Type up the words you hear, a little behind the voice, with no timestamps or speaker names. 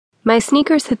My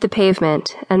sneakers hit the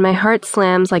pavement, and my heart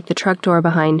slams like the truck door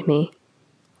behind me.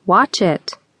 Watch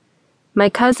it! My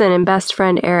cousin and best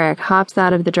friend Eric hops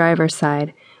out of the driver's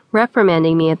side,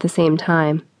 reprimanding me at the same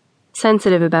time,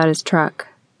 sensitive about his truck.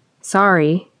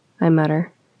 Sorry, I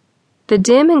mutter. The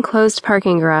dim and closed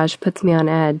parking garage puts me on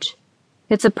edge.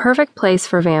 It's a perfect place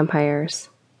for vampires.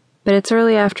 But it's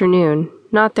early afternoon,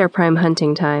 not their prime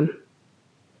hunting time.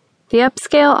 The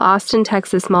upscale Austin,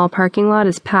 Texas mall parking lot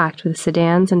is packed with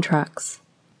sedans and trucks.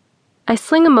 I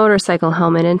sling a motorcycle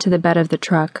helmet into the bed of the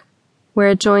truck, where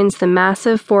it joins the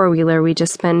massive four-wheeler we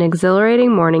just spent an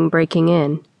exhilarating morning breaking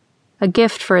in, a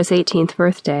gift for his 18th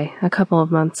birthday a couple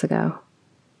of months ago.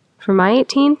 For my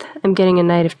 18th, I'm getting a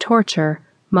night of torture,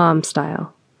 mom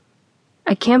style.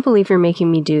 I can't believe you're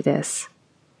making me do this.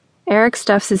 Eric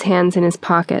stuffs his hands in his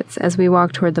pockets as we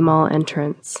walk toward the mall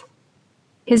entrance.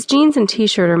 His jeans and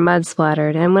t-shirt are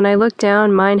mud-splattered, and when I look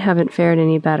down, mine haven't fared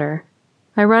any better.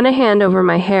 I run a hand over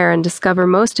my hair and discover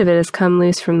most of it has come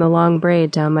loose from the long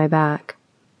braid down my back.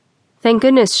 Thank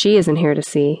goodness she isn't here to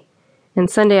see, and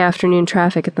Sunday afternoon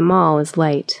traffic at the mall is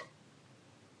light.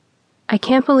 I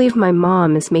can't believe my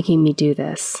mom is making me do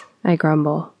this, I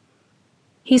grumble.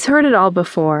 He's heard it all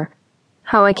before,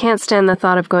 how I can't stand the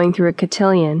thought of going through a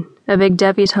cotillion, a big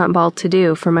debutante ball to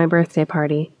do for my birthday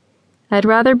party. I'd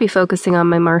rather be focusing on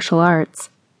my martial arts,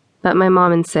 but my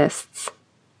mom insists.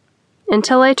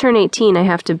 Until I turn 18, I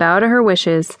have to bow to her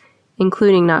wishes,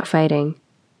 including not fighting.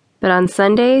 But on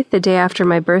Sunday, the day after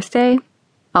my birthday,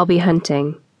 I'll be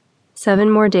hunting. 7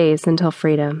 more days until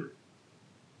freedom.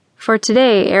 For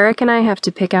today, Eric and I have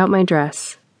to pick out my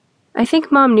dress. I think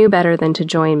Mom knew better than to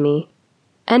join me.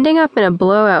 Ending up in a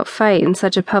blowout fight in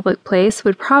such a public place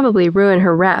would probably ruin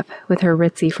her rep with her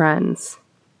ritzy friends.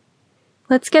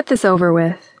 Let's get this over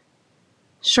with.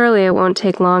 Surely it won't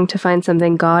take long to find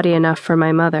something gaudy enough for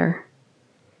my mother.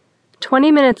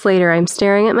 20 minutes later, I'm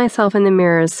staring at myself in the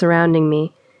mirrors surrounding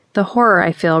me, the horror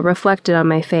I feel reflected on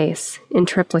my face, in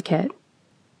triplicate.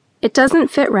 It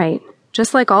doesn't fit right,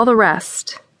 just like all the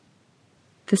rest.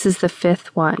 This is the 5th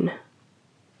one.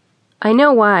 I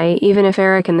know why, even if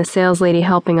Eric and the sales lady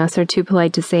helping us are too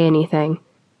polite to say anything.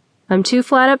 I'm too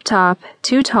flat up top,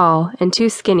 too tall, and too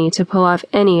skinny to pull off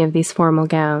any of these formal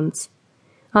gowns.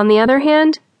 On the other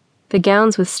hand, the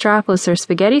gowns with strapless or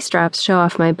spaghetti straps show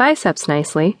off my biceps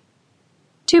nicely.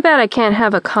 Too bad I can't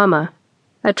have a kama,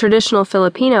 a traditional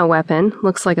Filipino weapon,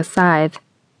 looks like a scythe,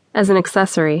 as an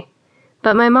accessory.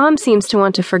 But my mom seems to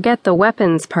want to forget the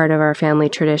weapons part of our family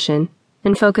tradition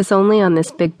and focus only on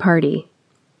this big party.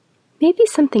 Maybe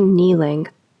something kneeling,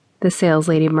 the sales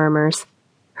lady murmurs,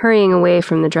 hurrying away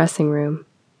from the dressing room.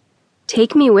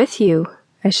 Take me with you,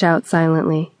 I shout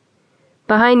silently.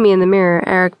 Behind me in the mirror,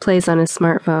 Eric plays on his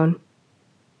smartphone.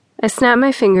 I snap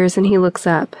my fingers and he looks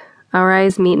up. Our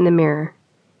eyes meet in the mirror.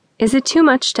 Is it too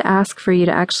much to ask for you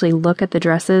to actually look at the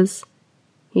dresses?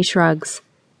 He shrugs.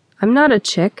 I'm not a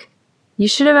chick. You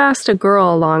should have asked a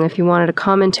girl along if you wanted a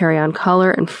commentary on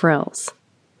color and frills.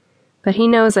 But he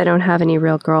knows I don't have any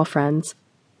real girlfriends,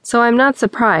 so I'm not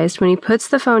surprised when he puts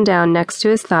the phone down next to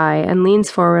his thigh and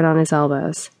leans forward on his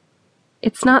elbows.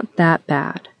 It's not that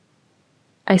bad.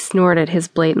 I snort at his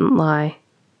blatant lie.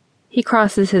 He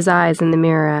crosses his eyes in the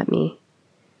mirror at me.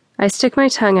 I stick my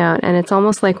tongue out and it's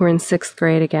almost like we're in 6th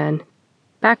grade again.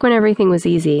 Back when everything was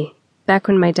easy. Back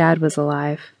when my dad was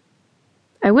alive.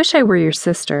 I wish I were your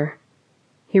sister.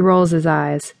 He rolls his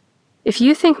eyes. If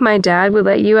you think my dad would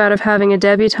let you out of having a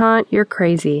debutante, you're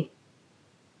crazy.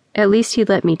 At least he'd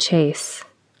let me chase.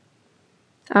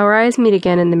 Our eyes meet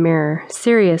again in the mirror,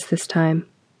 serious this time.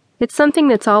 It's something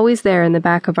that's always there in the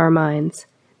back of our minds,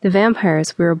 the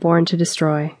vampires we were born to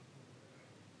destroy.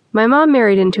 My mom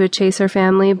married into a chaser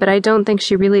family, but I don't think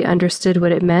she really understood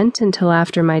what it meant until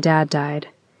after my dad died.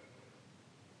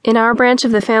 In our branch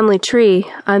of the family tree,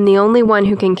 I'm the only one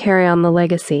who can carry on the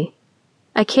legacy.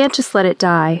 I can't just let it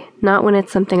die, not when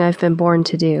it's something I've been born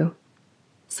to do.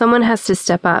 Someone has to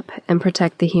step up and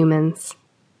protect the humans.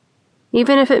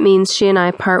 Even if it means she and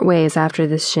I part ways after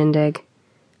this shindig.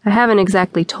 I haven't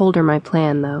exactly told her my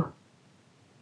plan, though.